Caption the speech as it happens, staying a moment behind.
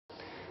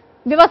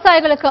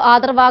விவசாயிகளுக்கு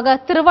ஆதரவாக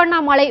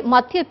திருவண்ணாமலை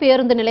மத்திய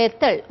பேருந்து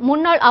நிலையத்தில்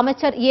முன்னாள்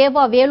அமைச்சர்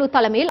வேலு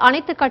தலைமையில்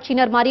அனைத்து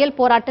கட்சியினர் மறியல்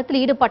போராட்டத்தில்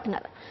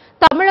ஈடுபட்டனர்.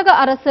 தமிழக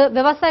அரசு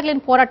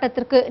விவசாயிகளின்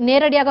போராட்டத்திற்கு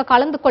நேரடியாக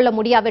கலந்து கொள்ள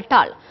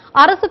முடியாவிட்டால்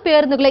அரசு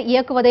பேருந்துகளை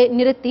இயக்குவதை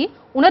நிறுத்தி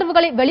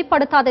உணர்வுகளை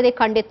வெளிப்படுத்தாததை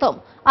கண்டித்தும்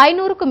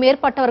 500க்கும்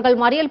மேற்பட்டவர்கள்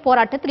மறியல்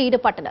போராட்டத்தில்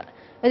ஈடுபட்டனர்.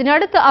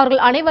 இதனையடுத்து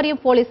அவர்கள்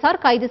அனைவரையும்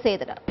போலீசார் கைது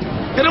செய்தனர்.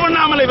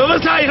 திருவண்ணாமலை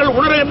விவசாயிகள்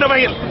உணர்கின்ற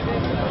வகையில்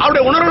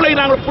அவருடைய உணர்வுகளை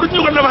நாங்கள் புரிந்து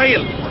கொண்ட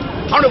வகையில்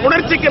அவருடைய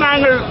உணர்ச்சிக்கு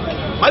நாங்கள்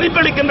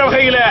மதிப்பளிக்கின்ற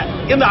வகையில்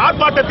இந்த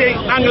ஆர்ப்பாட்டத்தை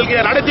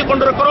நாங்கள் நடத்தி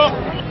கொண்டிருக்கிறோம்.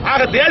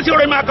 ஆக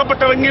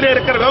தேசியமயமாக்கப்பட்ட வங்கியிலே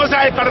இருக்கிற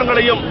விவசாய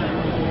கடன்களையும்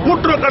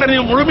கூட்டுறவு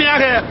கடனையும்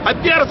முழுமையாக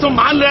மத்திய அரசும்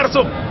மாநில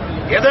அரசும்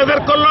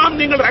எதற்கெல்லாம்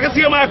நீங்கள்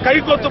ரகசியமாக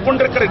கைகோத்துக்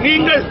கொண்டிருக்கிற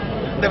நீங்கள்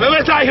இந்த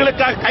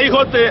விவசாயிகளுக்காக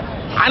கைகோத்து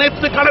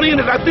அனைத்து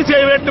கடனையும் ரத்து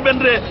செய்ய வேண்டும்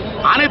என்று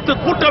அனைத்து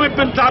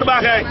கூட்டமைப்பின்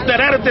சார்பாக இந்த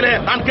நேரத்தில்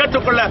நான்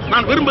கேட்டுக்கொள்ள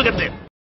நான் விரும்புகின்றேன்.